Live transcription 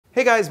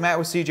Hey guys, Matt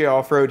with CJ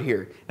Off-Road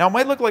here. Now it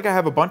might look like I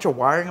have a bunch of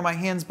wiring in my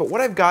hands, but what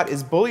I've got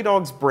is Bully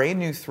Dog's brand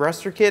new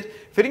thruster kit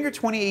fitting your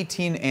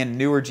 2018 and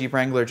newer Jeep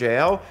Wrangler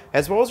JL,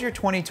 as well as your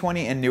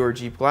 2020 and newer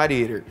Jeep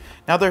Gladiator.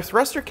 Now their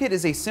thruster kit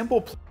is a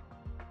simple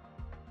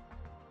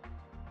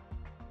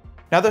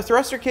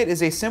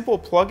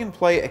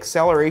plug-and-play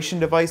acceleration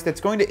device that's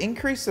going to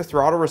increase the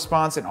throttle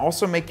response and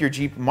also make your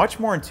Jeep much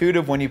more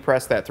intuitive when you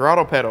press that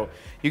throttle pedal.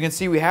 You can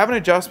see we have an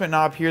adjustment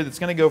knob here that's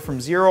going to go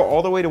from 0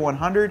 all the way to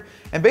 100,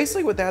 and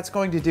basically what that's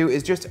going to do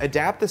is just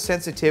adapt the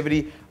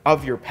sensitivity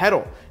of your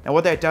pedal. Now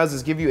what that does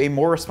is give you a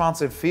more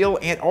responsive feel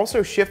and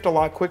also shift a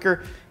lot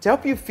quicker to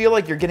help you feel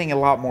like you're getting a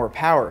lot more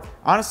power.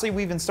 Honestly,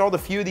 we've installed a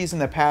few of these in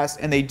the past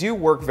and they do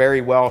work very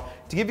well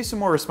to give you some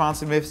more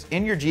responsiveness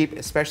in your Jeep,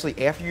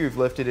 especially after you've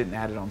lifted it and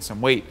added on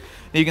some weight.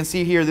 Now you can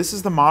see here, this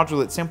is the module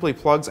that simply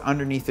plugs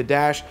underneath the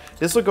dash.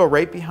 This will go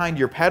right behind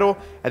your pedal,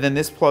 and then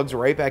this plugs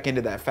right back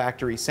into that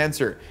factory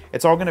sensor.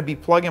 It's all going to be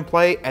plug and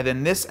play, and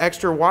then this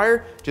extra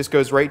wire just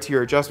goes right to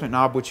your adjustment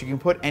knob, which you can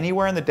put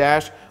anywhere in the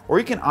dash, or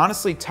you can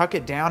honestly tuck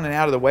it down and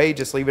out of the way,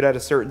 just leave it at a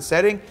certain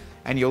setting,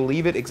 and you'll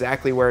leave it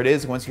exactly where it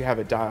is once you have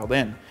it dialed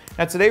in.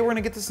 Now today we're going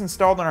to get this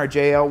installed on our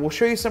JL. We'll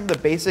show you some of the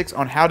basics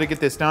on how to get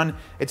this done.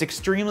 It's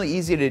extremely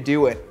easy to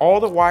do it. All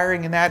the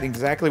wiring in that,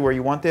 exactly where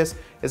you want this,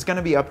 is going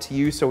to be up to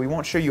you, so we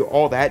won't show you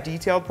all that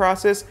detailed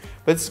process,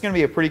 but this is going to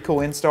be a pretty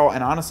cool install,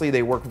 and honestly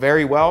they work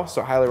very well,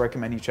 so I highly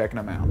recommend you checking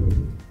them out.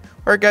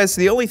 Alright guys,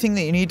 so the only thing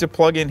that you need to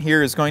plug in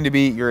here is going to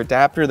be your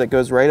adapter that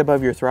goes right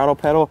above your throttle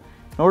pedal.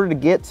 In order to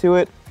get to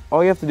it,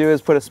 all you have to do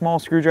is put a small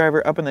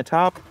screwdriver up in the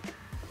top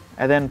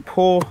and then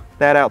pull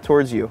that out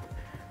towards you.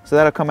 So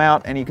that'll come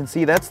out, and you can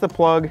see that's the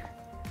plug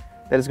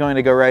that is going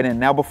to go right in.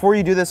 Now before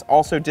you do this,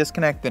 also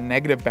disconnect the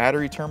negative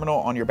battery terminal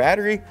on your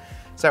battery,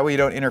 so that way you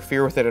don't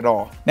interfere with it at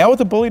all. Now with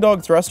the Bully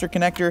Dog thruster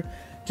connector,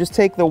 just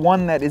take the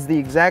one that is the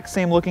exact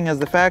same looking as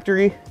the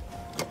factory,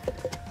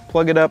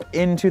 plug it up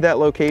into that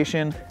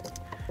location,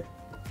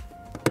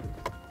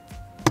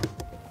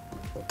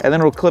 and then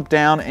it'll clip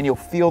down and you'll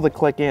feel the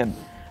click in.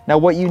 Now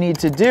what you need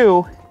to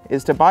do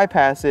is, to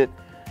bypass it,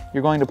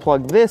 you're going to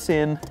plug this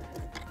in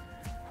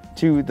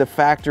to the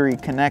factory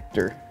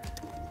connector.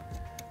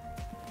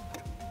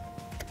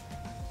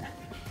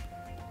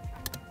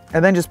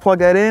 And then just plug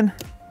that in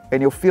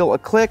and you'll feel a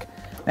click.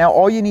 Now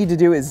all you need to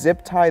do is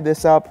zip tie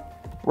this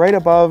up right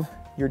above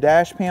your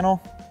dash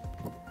panel.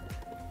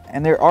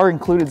 And there are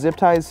included zip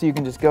ties, so you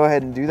can just go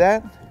ahead and do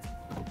that.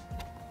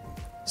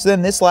 So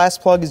then this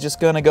last plug is just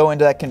going to go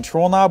into that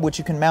control knob, which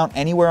you can mount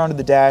anywhere onto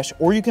the dash,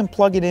 or you can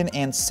plug it in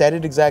and set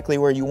it exactly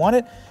where you want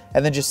it,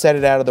 and then just set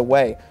it out of the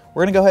way.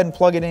 We're going to go ahead and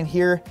plug it in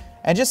here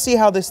and just see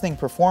how this thing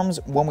performs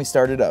when we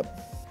start it up.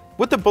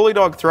 With the Bully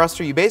Dog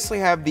thruster, you basically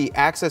have the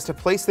access to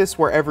place this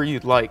wherever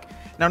you'd like.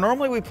 Now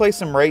normally we place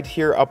them right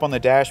here up on the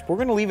dash, but we're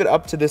going to leave it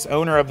up to this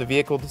owner of the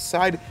vehicle to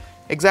decide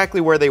exactly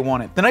where they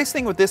want it. The nice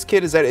thing with this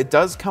kit is that it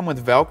does come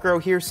with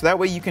Velcro here, so that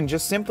way you can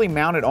just simply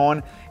mount it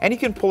on and you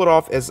can pull it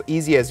off as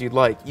easy as you'd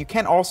like. You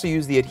can also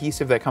use the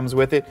adhesive that comes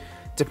with it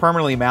to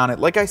permanently mount it.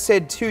 Like I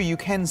said too, you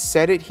can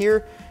set it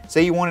here.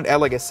 Say you want it at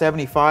like a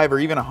 75 or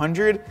even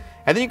 100,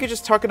 and then you could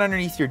just tuck it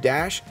underneath your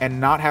dash and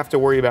not have to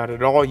worry about it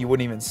at all. You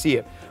wouldn't even see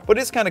it. But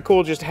it's kind of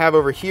cool just to have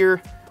over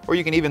here, or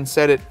you can even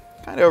set it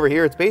kind of over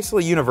here. It's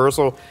basically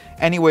universal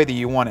any way that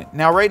you want it.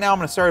 Now right now I'm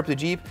going to start up the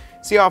Jeep,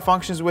 see how it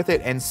functions with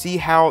it, and see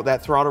how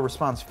that throttle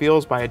response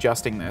feels by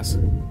adjusting this.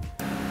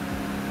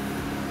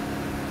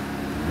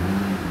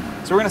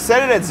 So we're going to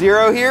set it at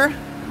 0 here,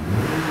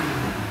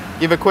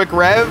 give a quick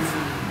rev,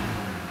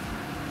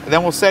 and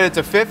then we'll set it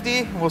to 50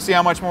 and we'll see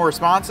how much more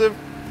responsive.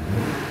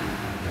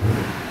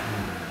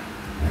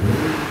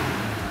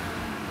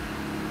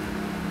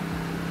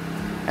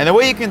 And the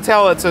way you can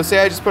tell it, so say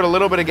I just put a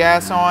little bit of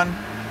gas on,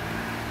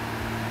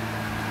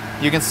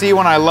 you can see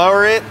when I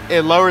lower it,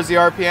 it lowers the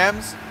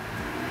RPMs.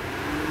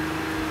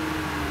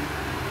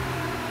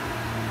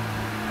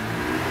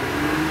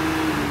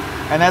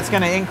 And that's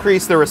going to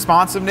increase the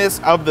responsiveness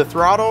of the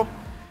throttle.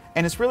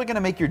 And it's really going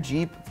to make your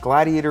Jeep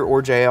Gladiator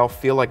or JL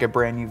feel like a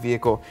brand new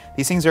vehicle.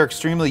 These things are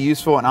extremely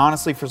useful, and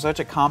honestly, for such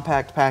a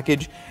compact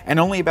package and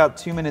only about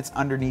 2 minutes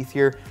underneath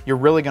here, you're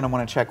really going to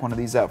want to check one of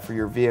these out for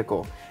your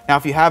vehicle. Now,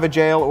 if you have a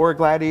JL or a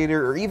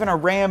Gladiator or even a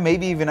Ram,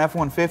 maybe even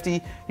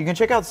F-150, you can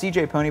check out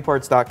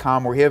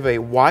cjponyparts.com, where we have a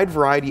wide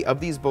variety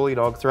of these Bully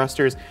Dog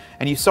thrusters,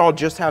 and you saw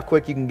just how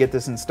quick you can get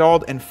this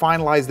installed and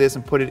finalize this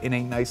and put it in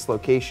a nice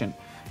location.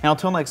 Now,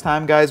 until next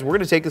time, guys, we're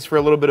going to take this for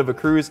a little bit of a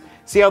cruise,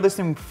 see how this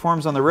thing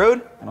performs on the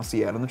road, and I'll see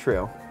you out on the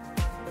trail.